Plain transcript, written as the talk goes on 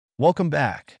Welcome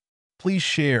back. Please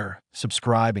share,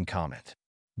 subscribe, and comment.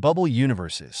 Bubble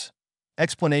universes.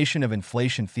 Explanation of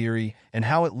inflation theory and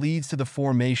how it leads to the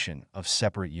formation of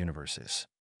separate universes.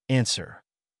 Answer.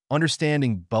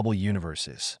 Understanding bubble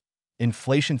universes.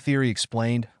 Inflation theory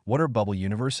explained. What are bubble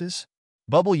universes?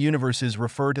 Bubble universes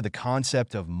refer to the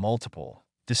concept of multiple,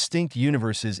 distinct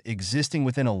universes existing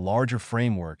within a larger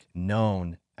framework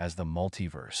known as the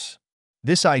multiverse.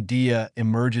 This idea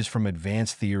emerges from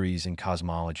advanced theories in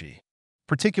cosmology,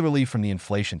 particularly from the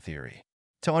inflation theory.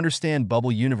 To understand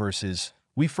bubble universes,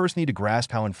 we first need to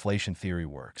grasp how inflation theory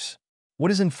works.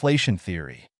 What is inflation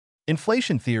theory?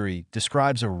 Inflation theory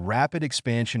describes a rapid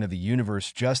expansion of the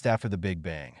universe just after the Big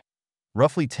Bang,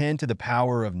 roughly 10 to the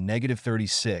power of negative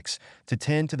 36 to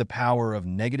 10 to the power of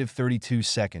negative 32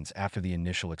 seconds after the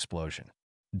initial explosion.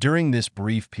 During this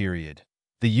brief period,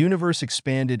 the universe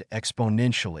expanded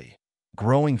exponentially,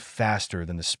 growing faster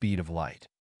than the speed of light.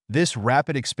 This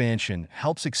rapid expansion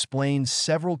helps explain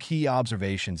several key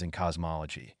observations in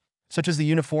cosmology, such as the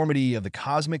uniformity of the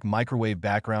cosmic microwave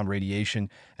background radiation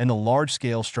and the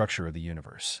large-scale structure of the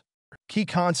universe. Key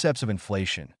concepts of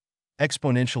inflation.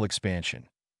 Exponential expansion.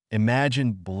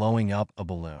 Imagine blowing up a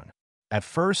balloon. At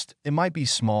first, it might be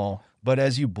small, but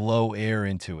as you blow air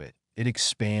into it, it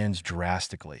expands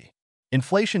drastically.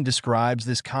 Inflation describes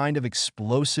this kind of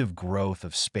explosive growth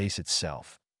of space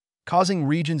itself, causing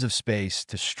regions of space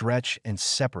to stretch and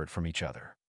separate from each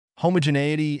other.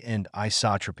 Homogeneity and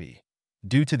isotropy.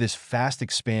 Due to this fast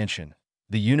expansion,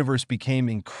 the universe became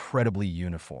incredibly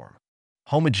uniform.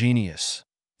 Homogeneous,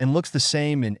 and looks the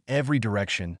same in every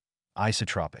direction.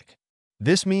 Isotropic.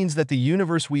 This means that the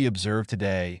universe we observe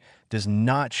today does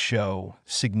not show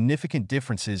significant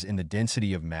differences in the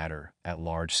density of matter at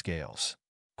large scales.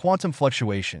 Quantum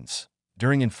fluctuations.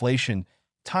 During inflation,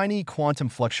 tiny quantum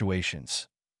fluctuations,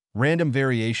 random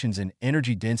variations in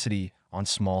energy density on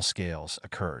small scales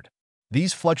occurred.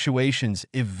 These fluctuations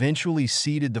eventually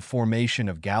seeded the formation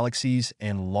of galaxies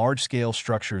and large-scale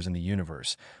structures in the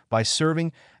universe by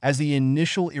serving as the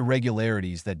initial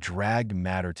irregularities that dragged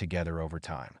matter together over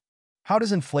time. How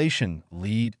does inflation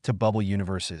lead to bubble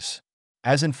universes?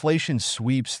 As inflation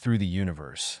sweeps through the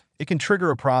universe, it can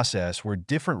trigger a process where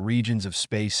different regions of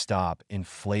space stop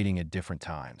inflating at different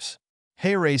times.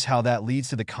 Here is how that leads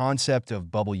to the concept of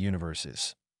bubble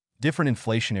universes. Different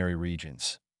inflationary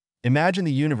regions. Imagine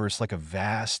the universe like a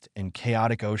vast and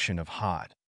chaotic ocean of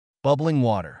hot, bubbling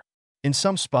water. In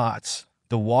some spots,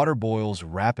 the water boils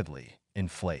rapidly,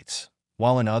 inflates,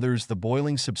 while in others the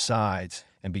boiling subsides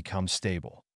and becomes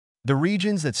stable. The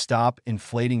regions that stop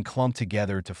inflating clump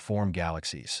together to form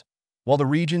galaxies, while the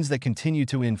regions that continue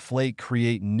to inflate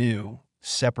create new,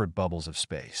 separate bubbles of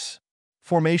space.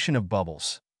 Formation of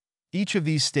bubbles. Each of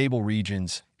these stable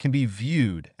regions can be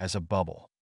viewed as a bubble.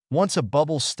 Once a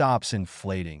bubble stops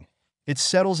inflating, it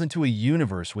settles into a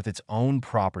universe with its own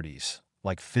properties,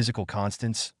 like physical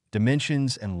constants,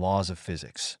 dimensions, and laws of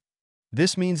physics.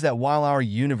 This means that while our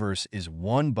universe is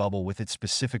one bubble with its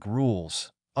specific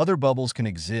rules, other bubbles can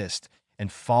exist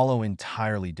and follow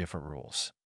entirely different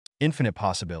rules. Infinite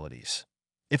possibilities.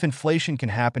 If inflation can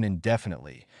happen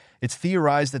indefinitely, it's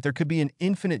theorized that there could be an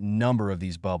infinite number of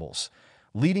these bubbles,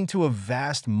 leading to a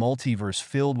vast multiverse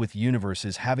filled with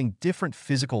universes having different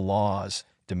physical laws,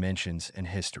 dimensions, and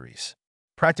histories.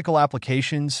 Practical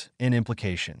applications and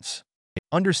implications.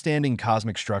 Understanding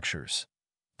cosmic structures.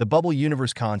 The bubble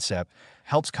universe concept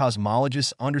helps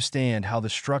cosmologists understand how the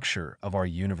structure of our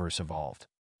universe evolved.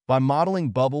 By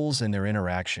modeling bubbles and their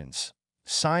interactions,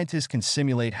 scientists can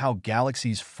simulate how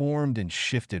galaxies formed and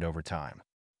shifted over time.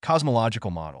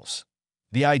 Cosmological models.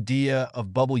 The idea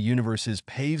of bubble universes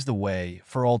paves the way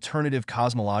for alternative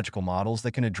cosmological models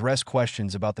that can address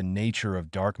questions about the nature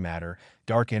of dark matter,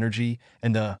 dark energy,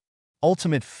 and the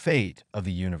ultimate fate of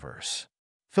the universe.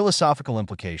 Philosophical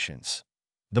implications.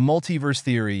 The multiverse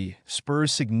theory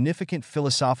spurs significant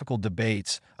philosophical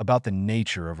debates about the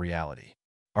nature of reality.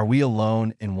 Are we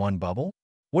alone in one bubble?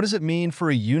 What does it mean for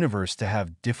a universe to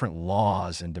have different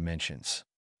laws and dimensions?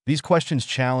 These questions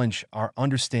challenge our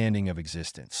understanding of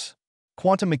existence.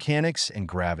 Quantum mechanics and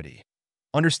gravity.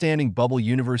 Understanding bubble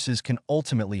universes can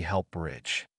ultimately help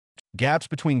bridge gaps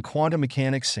between quantum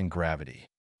mechanics and gravity.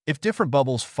 If different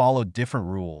bubbles follow different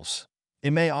rules,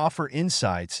 it may offer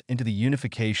insights into the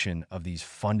unification of these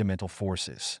fundamental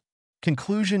forces.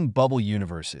 Conclusion. Bubble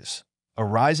universes,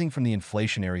 arising from the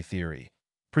inflationary theory,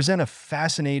 present a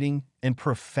fascinating and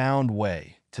profound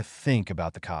way to think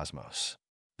about the cosmos.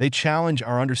 They challenge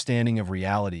our understanding of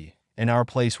reality and our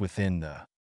place within the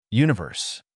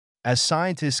universe. As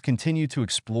scientists continue to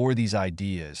explore these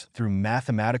ideas through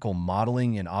mathematical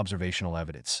modeling and observational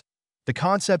evidence, The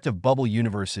concept of bubble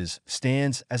universes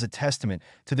stands as a testament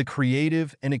to the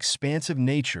creative and expansive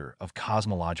nature of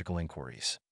cosmological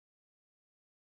inquiries.